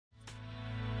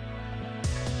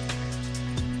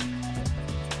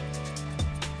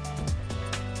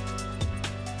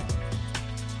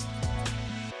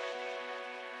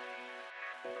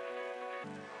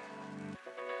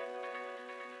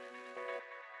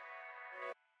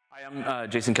I'm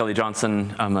Jason Kelly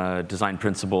Johnson. I'm a design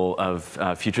principal of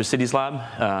Future Cities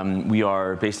Lab. We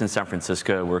are based in San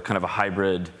Francisco. We're kind of a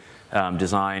hybrid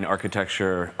design,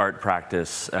 architecture, art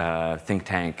practice, think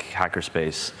tank,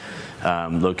 hackerspace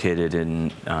located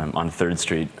on 3rd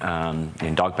Street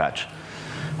in Dogpatch.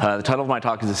 The title of my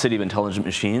talk is The City of Intelligent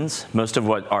Machines. Most of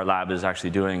what our lab is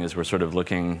actually doing is we're sort of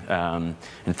looking and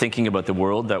thinking about the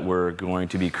world that we're going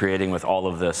to be creating with all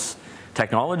of this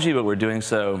technology, but we're doing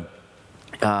so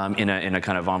in a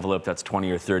kind of envelope that's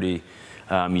 20 or 30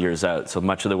 years out. So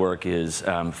much of the work is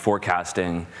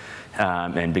forecasting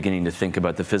and beginning to think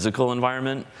about the physical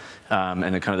environment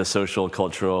and the kind of the social,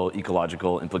 cultural,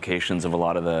 ecological implications of a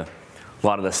lot of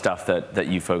the stuff that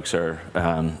you folks are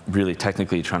really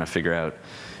technically trying to figure out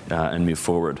and move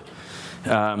forward.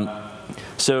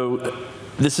 So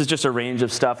this is just a range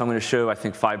of stuff. I'm going to show, I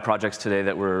think, 5 projects today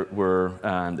that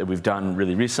that we've done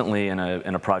really recently, and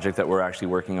a project that we're actually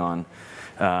working on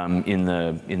in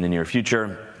the near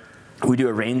future. We do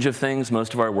a range of things.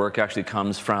 Most of our work actually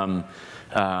comes from,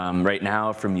 right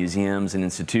now, from museums and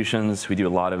institutions. We do a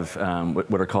lot of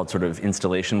what are called sort of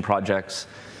installation projects,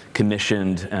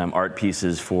 commissioned art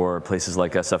pieces for places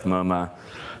like SF MoMA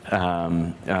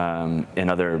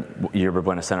and other Yerba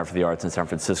Buena Center for the Arts in San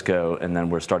Francisco, and then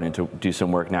we're starting to do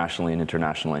some work nationally and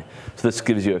internationally. So this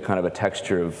gives you a kind of a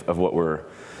texture of what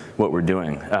we're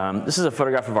doing. This is a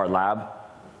photograph of our lab.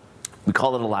 We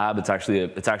call it a lab. It's actually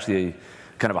a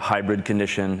kind of a hybrid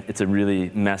condition. It's a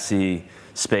really messy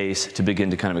space to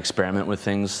begin to kind of experiment with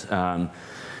things.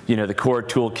 You know, the core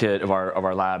toolkit of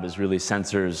our lab is really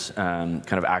sensors,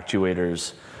 kind of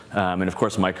actuators, and of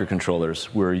course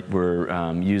microcontrollers.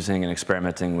 We're using and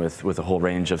experimenting with a whole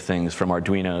range of things, from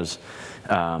Arduinos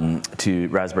to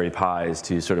Raspberry Pis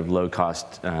to sort of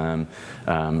low-cost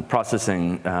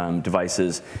processing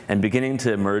devices, and beginning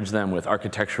to merge them with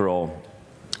architectural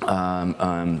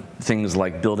things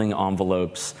like building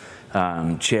envelopes,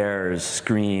 chairs,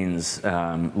 screens,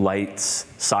 lights,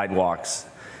 sidewalks,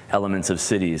 elements of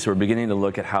cities. So we're beginning to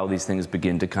look at how these things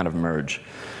begin to kind of merge.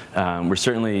 We're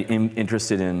certainly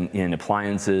interested in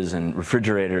appliances and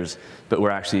refrigerators, but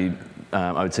we're actually,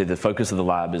 I would say the focus of the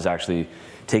lab is actually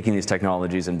taking these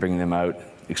technologies and bringing them out,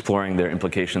 exploring their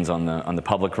implications on the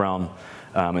public realm,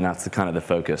 and that's the kind of the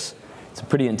focus. It's a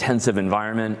pretty intensive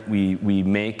environment. We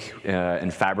make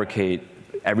and fabricate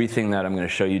everything that I'm going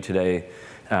to show you today.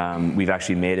 We've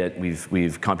actually made it.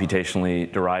 We've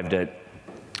computationally derived it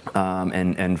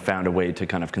and found a way to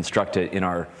kind of construct it in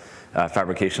our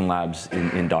fabrication labs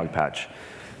in Dogpatch.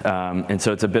 And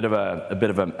so it's a bit of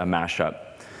a mashup.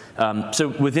 So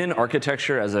within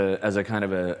architecture, as a kind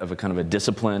of a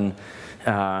discipline,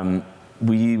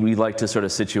 we like to sort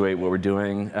of situate what we're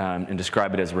doing and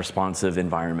describe it as responsive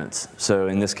environments. So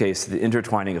in this case, the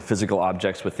intertwining of physical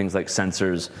objects with things like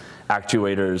sensors,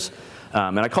 actuators,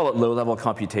 and I call it low-level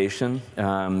computation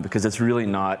because it's really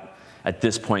not, at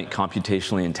this point,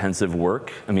 computationally intensive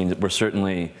work. I mean, we're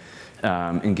certainly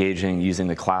engaging using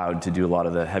the cloud to do a lot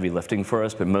of the heavy lifting for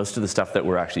us, but most of the stuff that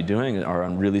we're actually doing are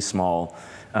on really small,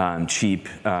 cheap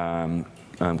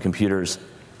computers.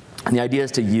 And the idea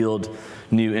is to yield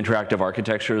new interactive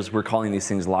architectures. We're calling these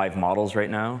things live models right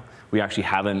now. We actually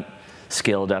haven't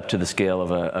scaled up to the scale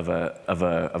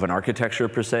of an architecture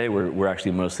per se. We're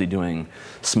actually mostly doing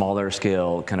smaller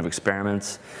scale kind of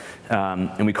experiments.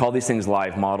 And we call these things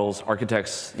live models.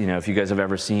 Architects, you know, if you guys have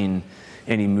ever seen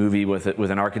any movie with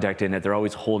an architect in it, they're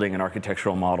always holding an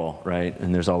architectural model, right?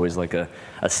 And there's always like a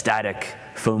static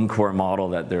foam core model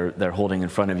that they're holding in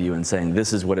front of you and saying,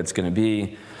 this is what it's going to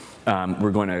be.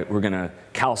 We're going to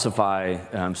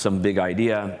calcify some big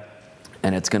idea,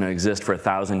 and it's going to exist for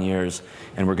 1,000 years,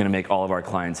 and we're going to make all of our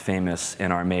clients famous,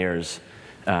 and our mayors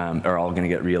are all going to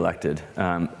get reelected.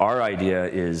 Our idea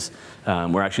is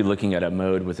we're actually looking at a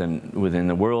mode within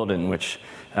the world in which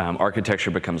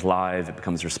architecture becomes live, it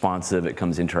becomes responsive, it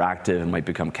becomes interactive, it might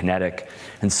become kinetic,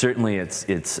 and certainly it's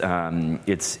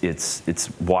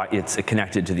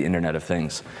connected to the Internet of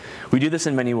Things. We do this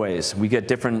in many ways. We get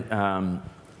different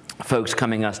folks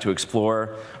coming us to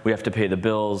explore. We have to pay the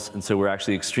bills, and so we're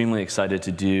actually extremely excited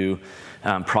to do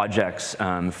projects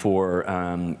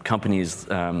for companies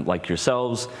like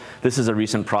yourselves. This is a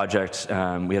recent project.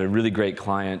 We had a really great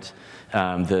client.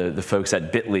 The folks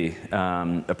at Bitly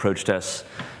approached us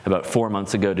about 4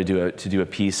 months ago to do a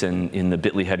piece in the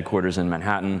Bitly headquarters in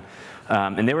Manhattan,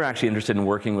 and they were actually interested in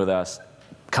working with us,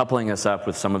 coupling us up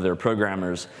with some of their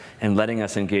programmers and letting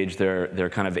us engage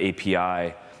their kind of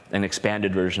API, an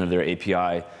expanded version of their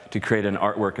API, to create an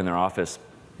artwork in their office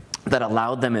that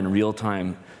allowed them in real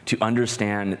time to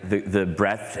understand the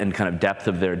breadth and kind of depth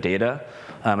of their data,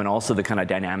 and also the kind of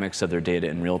dynamics of their data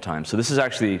in real time. So this is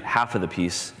actually half of the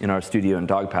piece in our studio in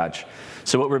Dogpatch.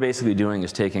 So what we're basically doing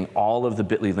is taking all of the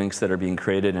bit.ly links that are being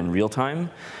created in real time,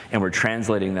 and we're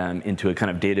translating them into a kind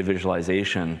of data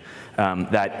visualization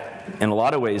that, in a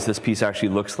lot of ways, this piece actually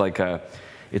looks like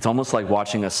it's almost like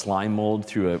watching a slime mold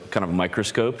through a kind of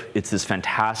microscope. It's this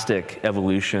fantastic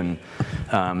evolution,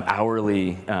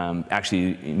 hourly,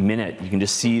 actually minute. You can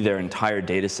just see their entire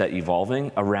data set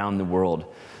evolving around the world.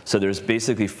 So there's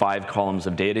basically 5 columns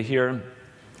of data here.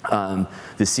 The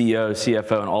CEO,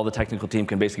 CFO, and all the technical team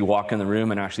can basically walk in the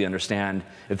room and actually understand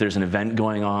if there's an event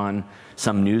going on,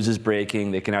 some news is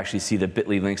breaking. They can actually see the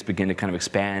bit.ly links begin to kind of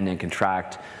expand and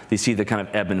contract. They see the kind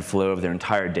of ebb and flow of their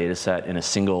entire data set in a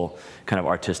single kind of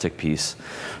artistic piece.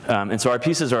 And so our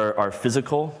pieces are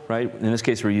physical, right? In this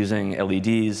case, we're using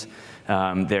LEDs.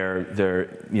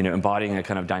 They're embodying a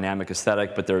kind of dynamic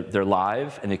aesthetic, but they're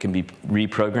live, and they can be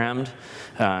reprogrammed.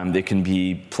 They can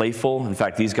be playful. In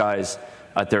fact, these guys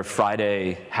at their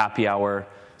Friday happy hour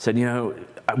said,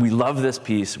 we love this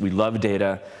piece, we love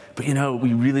data, but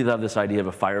we really love this idea of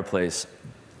a fireplace,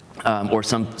 or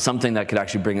something that could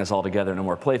actually bring us all together in a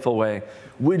more playful way.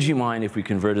 Would you mind if we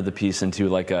converted the piece into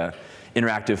like a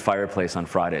interactive fireplace on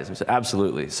Fridays? We said,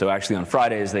 absolutely. So actually on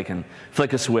Fridays, they can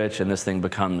flick a switch and this thing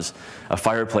becomes a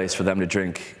fireplace for them to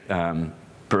drink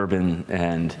bourbon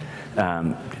and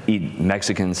eat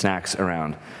Mexican snacks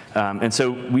around. And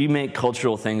so we make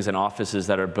cultural things in offices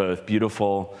that are both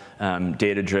beautiful,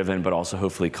 data-driven, but also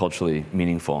hopefully culturally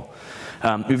meaningful.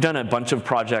 We've done a bunch of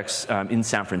projects in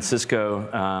San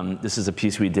Francisco. This is a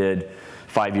piece we did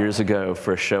 5 years ago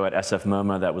for a show at SF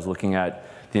MoMA that was looking at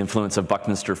the influence of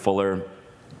Buckminster Fuller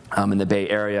in the Bay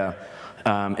Area.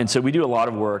 And so we do a lot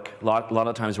of work. A lot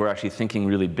of times we're actually thinking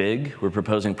really big. We're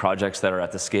proposing projects that are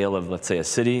at the scale of, let's say, a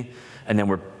city, and then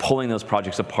we're pulling those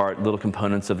projects apart, little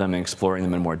components of them, and exploring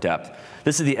them in more depth.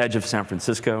 This is the edge of San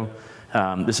Francisco.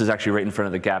 This is actually right in front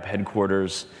of the Gap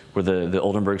headquarters where the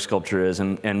Oldenburg sculpture is.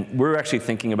 And we're actually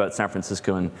thinking about San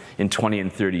Francisco in 20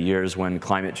 and 30 years when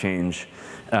climate change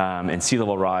and sea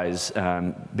level rise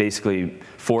basically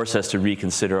force us to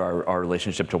reconsider our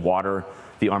relationship to water.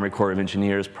 The Army Corps of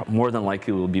Engineers more than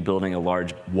likely will be building a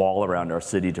large wall around our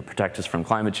city to protect us from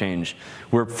climate change.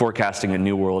 We're forecasting a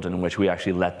new world in which we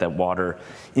actually let that water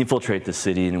infiltrate the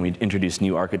city, and we introduce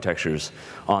new architectures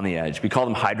on the edge. We call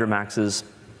them hydromaxes.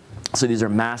 So these are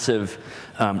massive,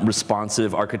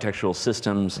 responsive architectural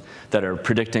systems that are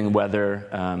predicting weather.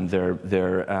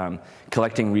 They're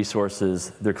collecting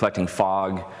resources. They're collecting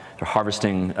fog. They're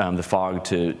harvesting the fog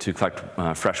to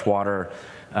collect fresh water.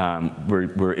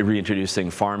 We're reintroducing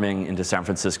farming into San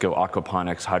Francisco,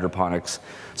 aquaponics, hydroponics.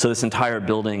 So this entire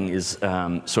building is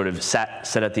sort of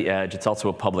set at the edge. It's also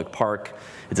a public park.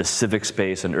 It's a civic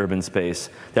space, an urban space.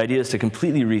 The idea is to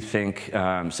completely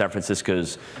rethink San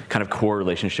Francisco's kind of core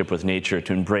relationship with nature,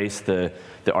 to embrace the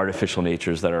artificial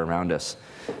natures that are around us.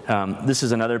 This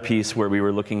is another piece where we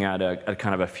were looking at a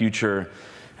kind of a future.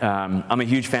 I'm a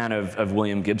huge fan of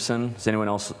William Gibson. Does anyone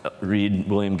else read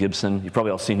William Gibson? You've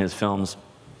probably all seen his films.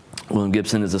 William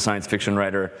Gibson is a science fiction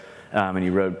writer, and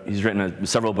he's written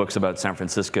several books about San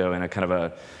Francisco in a kind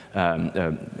of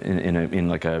in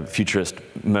like a futurist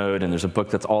mode. And there's a book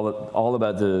that's all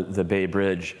about the Bay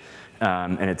Bridge,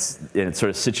 and it's sort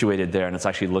of situated there, and it's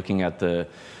actually looking at the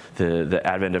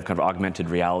advent of kind of augmented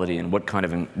reality and what kind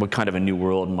of a new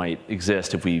world might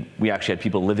exist if we actually had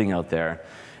people living out there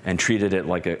and treated it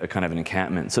like a kind of an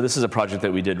encampment. So this is a project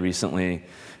that we did recently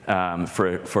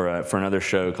for another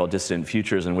show called Dissident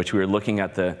Futures, in which we were looking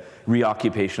at the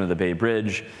reoccupation of the Bay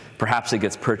Bridge. Perhaps it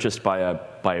gets purchased by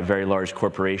a very large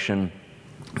corporation.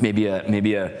 Maybe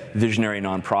a visionary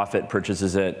nonprofit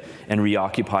purchases it and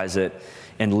reoccupies it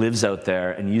and lives out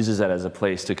there and uses that as a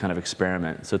place to kind of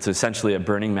experiment. So it's essentially a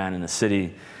Burning Man in the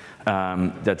city.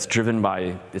 That's driven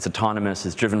by, it's autonomous,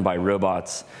 it's driven by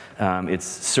robots, it's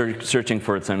searching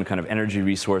for its own kind of energy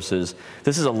resources.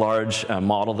 This is a large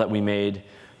model that we made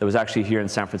that was actually here in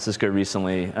San Francisco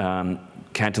recently,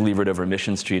 cantilevered over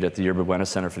Mission Street at the Yerba Buena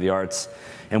Center for the Arts.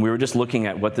 And we were just looking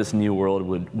at what this new world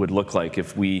would look like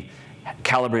if we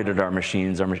calibrated our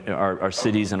machines, our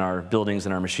cities and our buildings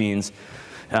and our machines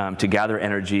to gather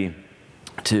energy,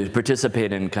 to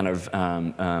participate in kind of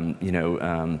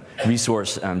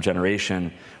resource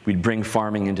generation. We'd bring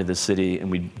farming into the city,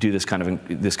 and we'd do this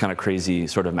kind of crazy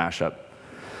sort of mashup.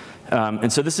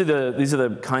 And so these are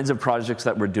the kinds of projects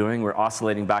that we're doing. We're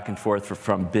oscillating back and forth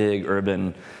from big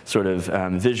urban sort of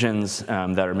visions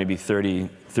that are maybe 30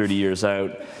 years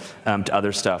out to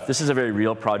other stuff. This is a very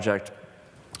real project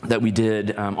that we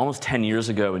did almost 10 years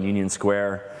ago in Union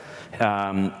Square.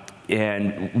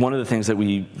 And one of the things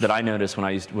that I noticed when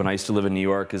I used to live in New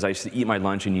York is I used to eat my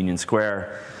lunch in Union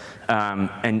Square.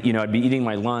 And I'd be eating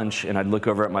my lunch, and I'd look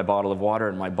over at my bottle of water,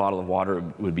 and my bottle of water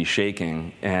would be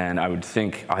shaking. And I would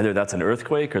think either that's an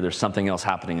earthquake or there's something else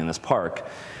happening in this park.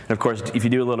 And of course, if you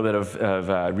do a little bit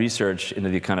of research into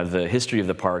the kind of the history of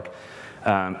the park,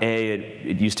 A,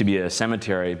 it used to be a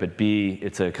cemetery, but B,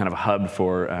 it's a kind of a hub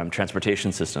for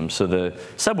transportation systems. So the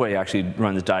subway actually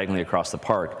runs diagonally across the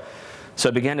park. So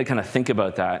I began to kind of think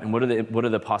about that, and what are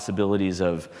the possibilities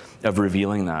of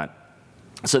revealing that?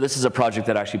 So this is a project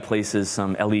that actually places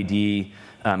some LED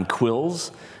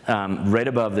quills right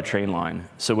above the train line.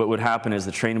 So what would happen is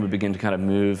the train would begin to kind of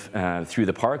move through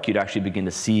the park. You'd actually begin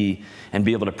to see and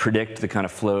be able to predict the kind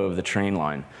of flow of the train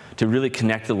line to really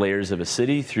connect the layers of a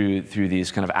city through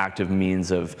these kind of active means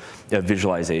of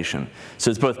visualization. So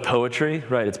it's both poetry,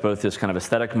 right? It's both this kind of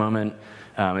aesthetic moment.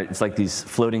 It's like these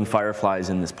floating fireflies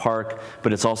in this park,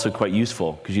 but it's also quite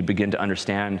useful because you begin to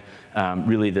understand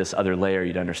really this other layer.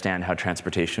 You'd understand how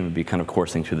transportation would be kind of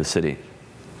coursing through the city.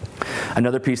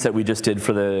 Another piece that we just did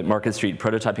for the Market Street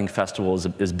Prototyping Festival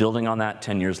is building on that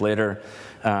 10 years later.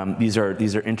 These are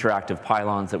interactive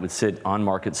pylons that would sit on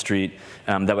Market Street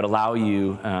that would allow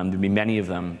you, there'd be many of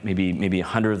them, maybe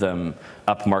 100 of them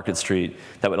up Market Street,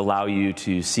 that would allow you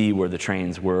to see where the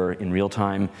trains were in real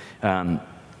time.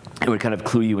 It would kind of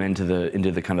clue you into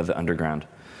the kind of the underground.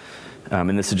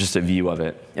 And this is just a view of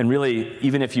it. And really,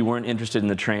 even if you weren't interested in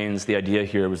the trains, the idea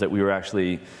here was that we were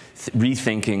actually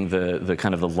rethinking the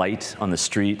kind of the light on the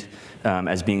street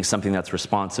as being something that's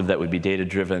responsive, that would be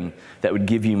data-driven, that would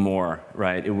give you more,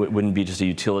 right? It wouldn't be just a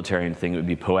utilitarian thing. It would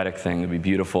be a poetic thing. It would be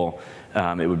beautiful.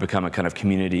 It would become a kind of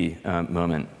community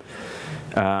moment.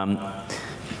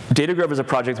 Data Grove is a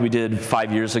project we did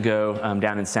 5 years ago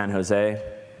down in San Jose.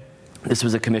 This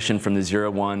was a commission from the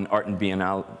 01 Art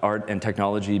and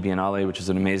Technology Biennale, which is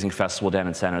an amazing festival down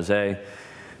in San Jose.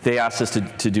 They asked us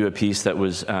to do a piece that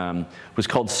was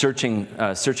called Searching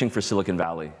for Silicon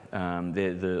Valley.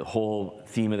 The whole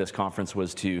theme of this conference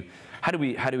was how do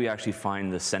we actually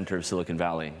find the center of Silicon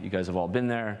Valley? You guys have all been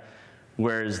there.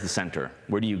 Where is the center?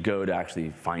 Where do you go to actually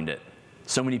find it?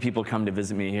 So many people come to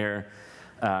visit me here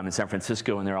in San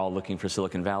Francisco, and they're all looking for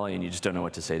Silicon Valley, and you just don't know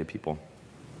what to say to people.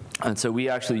 And so we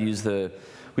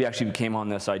actually came on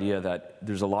this idea that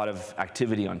there's a lot of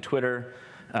activity on Twitter.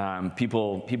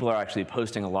 People are actually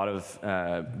posting a lot of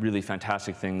really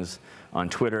fantastic things on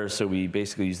Twitter. So we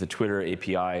basically use the Twitter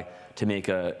API to make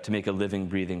a living,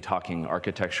 breathing, talking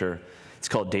architecture. It's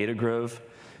called Data Grove.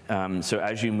 So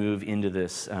as you move into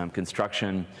this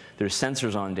construction, there's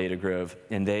sensors on Data Grove,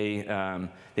 and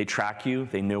they track you.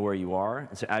 They know where you are.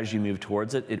 And so as you move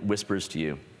towards it, it whispers to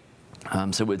you.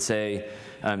 So it would say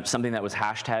something that was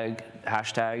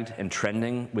hashtagged and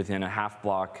trending within a half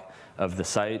block of the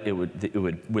site, it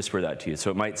would whisper that to you.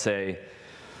 So it might say,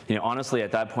 honestly,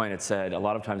 at that point it said, a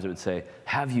lot of times it would say,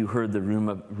 have you heard the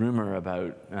rumor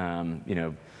about,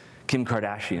 Kim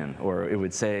Kardashian? Or it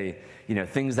would say,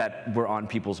 things that were on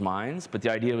people's minds. But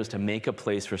the idea was to make a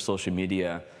place for social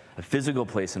media, a physical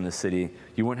place in the city.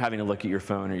 You weren't having to look at your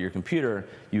phone or your computer.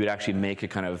 You would actually make a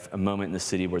kind of a moment in the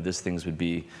city where these things would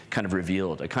be kind of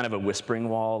revealed, a kind of a whispering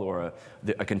wall or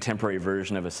a contemporary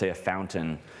version of, say, a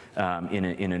fountain in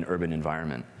an urban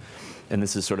environment. And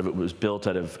this is sort of, it was built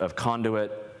out of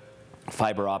conduit,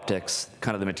 fiber optics,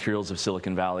 kind of the materials of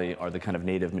Silicon Valley are the kind of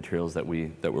native materials that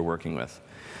we're working with.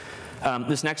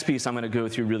 This next piece I'm going to go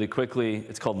through really quickly.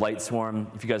 It's called Light Swarm.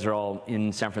 If you guys are all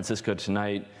in San Francisco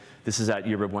tonight, this is at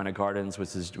Yerba Buena Gardens,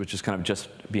 which is kind of just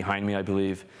behind me, I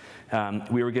believe.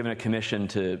 We were given a commission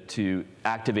to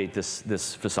activate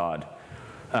this facade.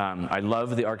 I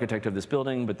love the architect of this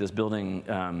building, but this building,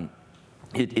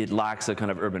 it lacks a kind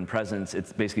of urban presence.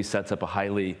 It basically sets up a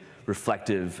highly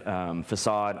reflective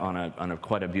facade on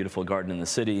quite a beautiful garden in the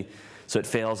city. So it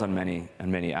fails on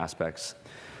many aspects.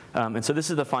 And so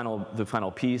this is the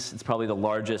final piece. It's probably the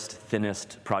largest,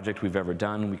 thinnest project we've ever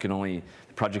done. The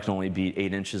project can only be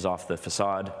 8 inches off the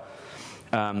facade.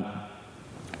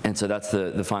 And so that's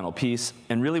the final piece.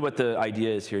 And really what the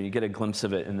idea is here, you get a glimpse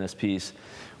of it in this piece.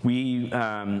 We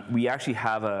actually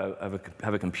have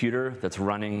a computer that's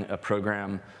running a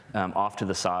program off to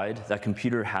the side. That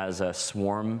computer has a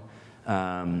swarm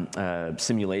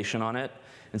simulation on it.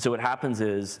 And so what happens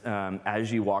is,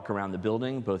 as you walk around the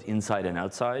building, both inside and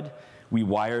outside, we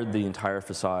wired the entire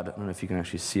facade. I don't know if you can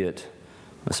actually see it.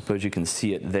 I suppose you can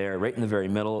see it there, right in the very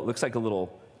middle. It looks like a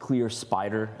little clear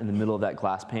spider in the middle of that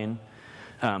glass pane.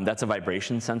 That's a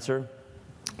vibration sensor.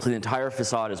 So the entire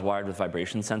facade is wired with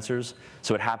vibration sensors.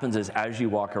 So what happens is, as you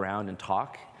walk around and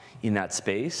talk in that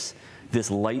space,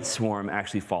 this light swarm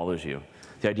actually follows you.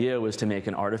 The idea was to make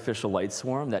an artificial light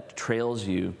swarm that trails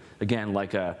you, again,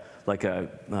 like a I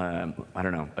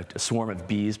don't know, a swarm of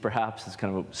bees, perhaps. It's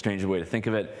kind of a strange way to think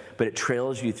of it, but it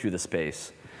trails you through the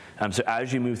space. So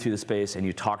as you move through the space and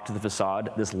you talk to the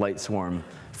facade, this light swarm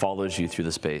follows you through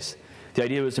the space. The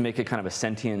idea was to make it kind of a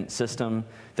sentient system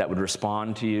that would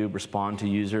respond to you, respond to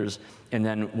users, and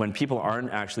then when people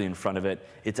aren't actually in front of it,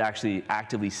 it's actually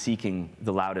actively seeking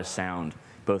the loudest sound,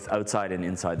 both outside and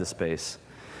inside the space.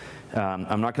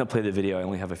 I'm not going to play the video, I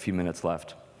only have a few minutes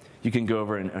left. You can go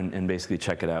over and basically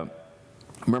check it out.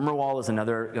 Murmur Wall is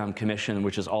another commission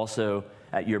which is also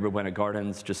at Yerba Buena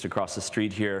Gardens, just across the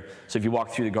street here. So if you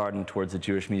walk through the garden towards the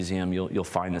Jewish Museum, you'll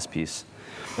find this piece.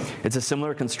 It's a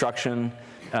similar construction.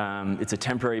 It's a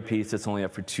temporary piece that's only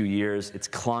up for 2 years. It's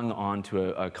clung onto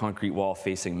a concrete wall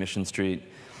facing Mission Street.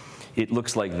 It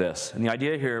looks like this. And the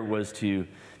idea here was to,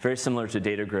 very similar to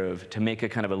Data Grove, to make a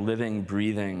kind of a living,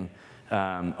 breathing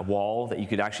a wall that you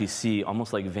could actually see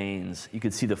almost like veins. You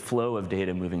could see the flow of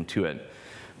data moving to it.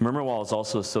 Murmur Wall is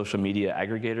also a social media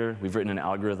aggregator. We've written an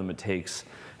algorithm that takes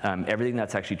everything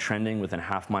that's actually trending within a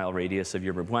half-mile radius of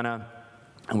Yerba Buena,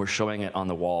 and we're showing it on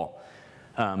the wall.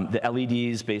 The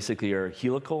LEDs basically are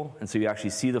helical, and so you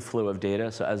actually see the flow of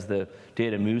data. So as the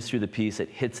data moves through the piece, it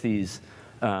hits these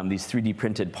 3D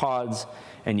printed pods,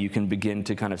 and you can begin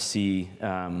to kind of see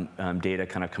data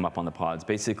kind of come up on the pods,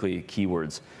 basically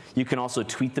keywords. You can also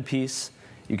tweet the piece.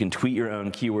 You can tweet your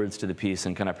own keywords to the piece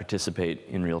and kind of participate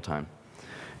in real time.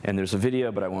 And there's a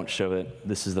video, but I won't show it.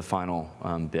 This is the final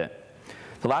bit.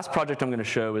 The last project I'm going to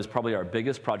show is probably our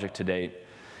biggest project to date.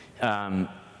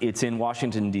 It's in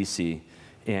Washington, D.C.,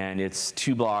 and it's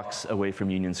 2 blocks away from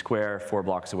Union Square, 4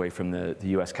 blocks away from the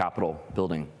U.S. Capitol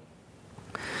building.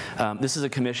 This is a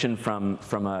commission from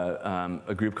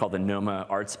a group called the NOMA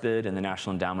Arts Bid and the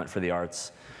National Endowment for the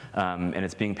Arts, and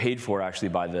it's being paid for actually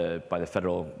by the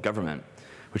federal government,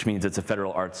 which means it's a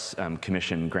federal arts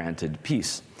commission granted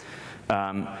piece.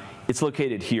 It's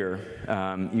located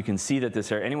here. You can see that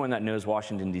this area, anyone that knows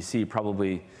Washington, D.C.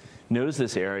 probably knows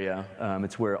this area.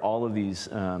 It's where all of these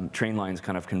train lines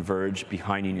kind of converge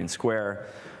behind Union Square.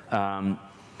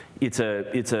 It's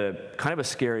a kind of a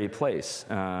scary place.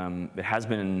 It has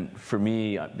been, for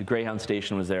me, the Greyhound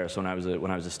station was there, so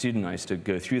when I was a student, I used to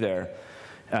go through there.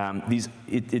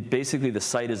 Basically, the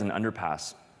site is an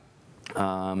underpass.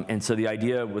 And so the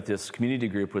idea with this community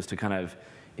group was to kind of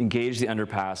engage the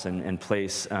underpass and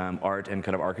place art and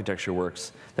kind of architecture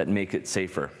works that make it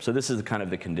safer. So this is kind of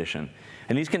the condition.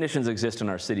 And these conditions exist in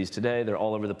our cities today. They're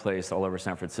all over the place, all over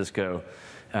San Francisco,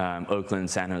 Oakland,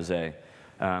 San Jose.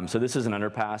 So this is an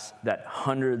underpass that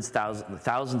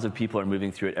thousands of people are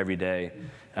moving through it every day.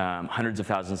 Hundreds of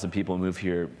thousands of people move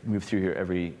through here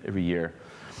every year.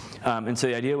 And so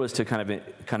the idea was to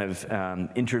kind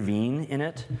of intervene in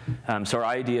it. So our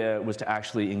idea was to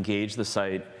actually engage the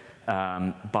site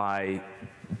by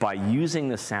using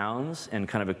the sounds and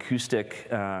kind of acoustic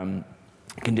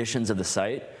conditions of the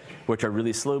site, which are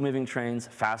really slow-moving trains,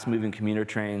 fast-moving commuter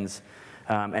trains,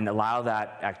 and allow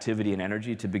that activity and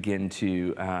energy to begin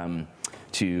to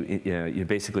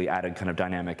basically add a kind of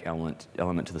dynamic element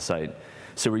to the site.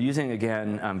 So we're using,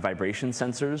 again, vibration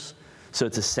sensors. So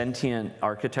it's a sentient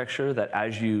architecture that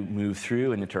as you move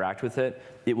through and interact with it,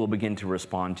 it will begin to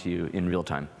respond to you in real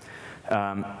time.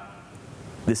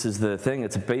 This is the thing.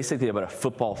 It's basically about a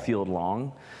football field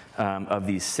long of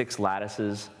these 6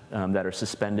 lattices that are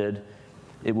suspended.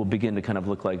 It will begin to kind of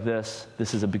look like this.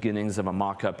 This is the beginnings of a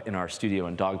mock-up in our studio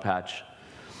in Dogpatch.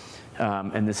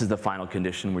 And this is the final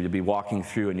condition where you'll be walking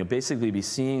through and you'll basically be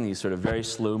seeing these sort of very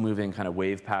slow-moving kind of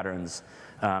wave patterns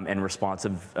and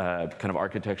responsive kind of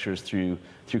architectures through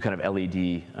kind of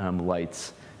LED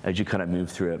lights as you kind of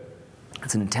move through it.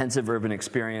 It's an intensive urban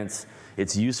experience.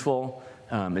 It's useful.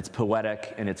 It's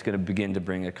poetic, and it's going to begin to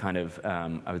bring a kind of,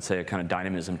 I would say, a kind of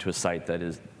dynamism to a site that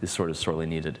is sort of sorely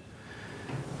needed.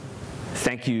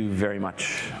 Thank you very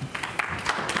much.